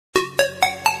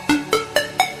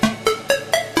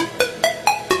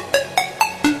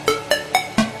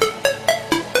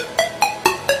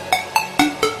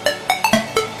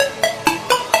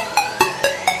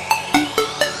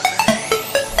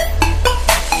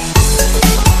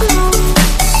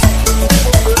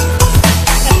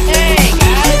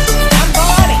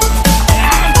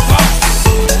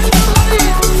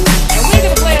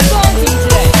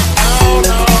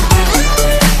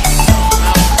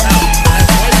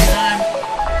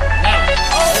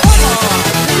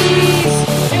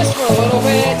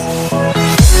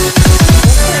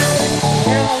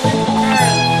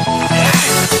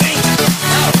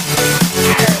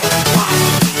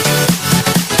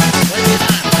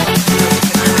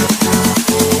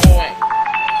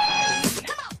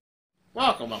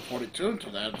Night123, and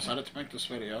today I decided to make this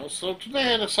video. So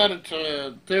today I decided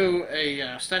to do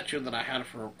a statue that I had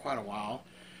for quite a while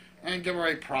and give her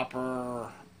a proper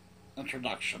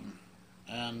introduction.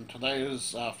 And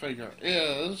today's figure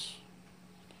is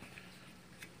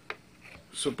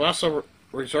Tsubasa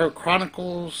Reserve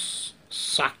Chronicles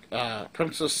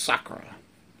Princess Sakura.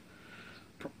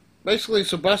 Basically,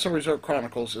 Tsubasa Reserve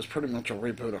Chronicles is pretty much a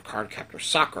reboot of Cardcaptor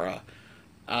Sakura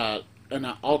in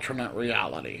an alternate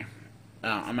reality.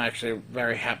 I'm actually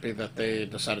very happy that they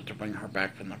decided to bring her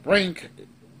back from the brink.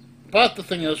 But the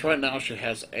thing is, right now she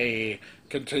has a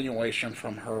continuation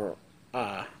from her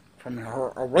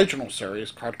original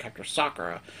series, Cardcaptor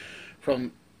Sakura,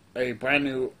 from a brand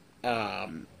new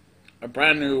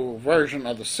version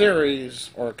of the series,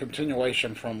 or a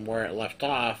continuation from where it left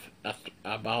off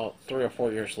about 3 or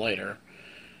 4 years later.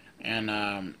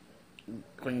 And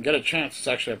when you get a chance, it's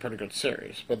actually a pretty good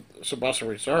series. But Tsubasa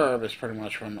Reserve is pretty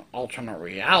much from an alternate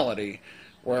reality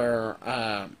where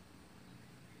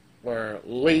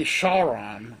Lee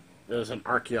Shaoran is an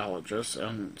archaeologist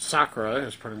and Sakura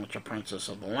is pretty much a princess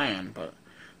of the land. But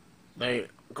they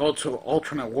go to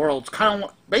alternate worlds. Kind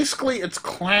of basically, it's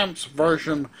Clamp's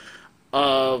version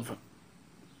of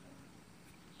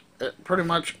it. Pretty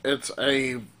much, it's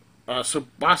a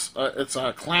it's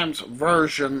a Clamp's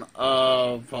version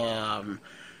of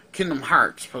Kingdom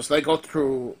Hearts, because they go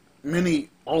through many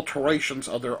alterations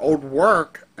of their old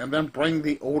work and then bring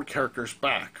the old characters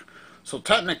back. So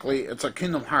technically, it's a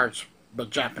Kingdom Hearts but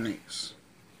Japanese,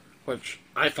 which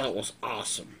I thought was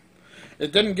awesome.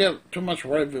 It didn't get too much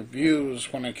rave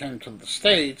reviews when it came to the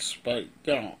States, but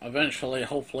you know, eventually,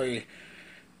 hopefully,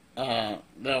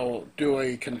 they'll do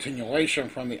a continuation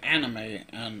from the anime,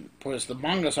 and because the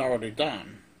manga's already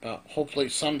done, but hopefully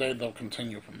someday they'll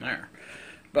continue from there.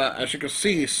 But as you can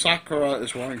see, Sakura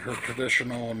is wearing her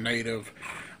traditional native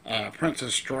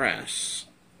princess dress.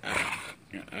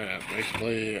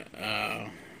 Basically, as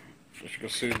you can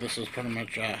see, this is pretty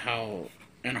much how,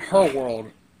 in her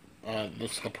world,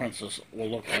 the princess will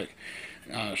look like.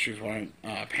 She's wearing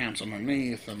pants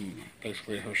underneath, and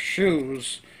basically her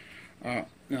shoes are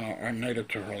native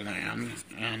to her land.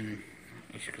 And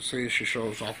as you can see, she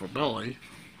shows off her belly,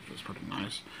 which is pretty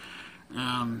nice.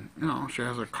 And, she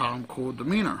has a calm, cool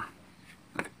demeanor.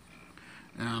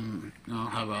 And,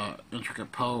 have a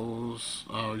intricate pose.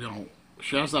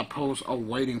 She has that pose of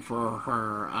waiting for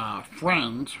her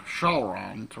friend,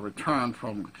 Shaoran, to return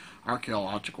from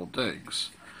archaeological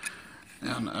digs.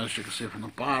 And as you can see from the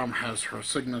bottom, has her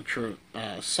signature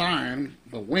sign,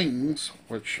 the wings,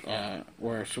 which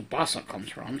where Tsubasa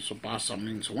comes from. Tsubasa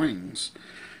means wings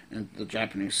in the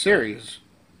Japanese series.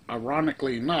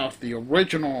 Ironically enough, the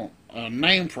original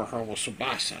name for her was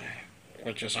Tsubasa,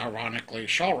 which is ironically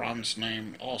Shaoran's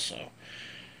name also.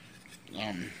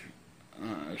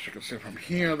 As you can see from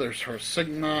here, there's her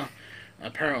Signa.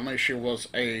 Apparently she was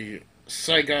a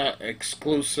Sega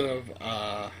exclusive.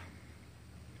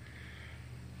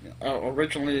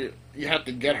 Originally, you had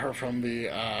to get her from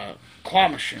the claw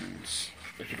machines.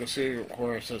 If you can see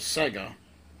where it says Sega,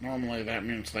 normally that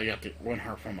means they have to win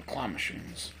her from the claw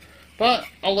machines. But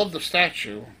I love the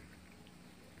statue.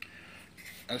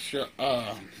 I have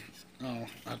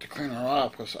to clean her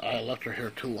up because I left her here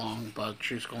too long. But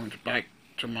she's going back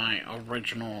to my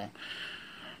original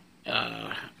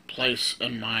place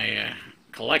in my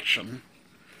collection.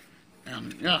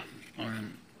 And yeah,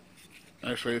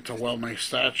 actually, it's a well-made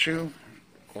statue,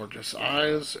 gorgeous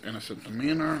eyes, innocent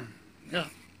demeanor, yeah,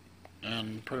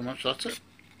 and pretty much that's it.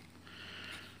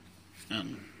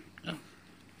 And yeah,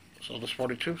 so this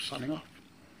 42 signing off.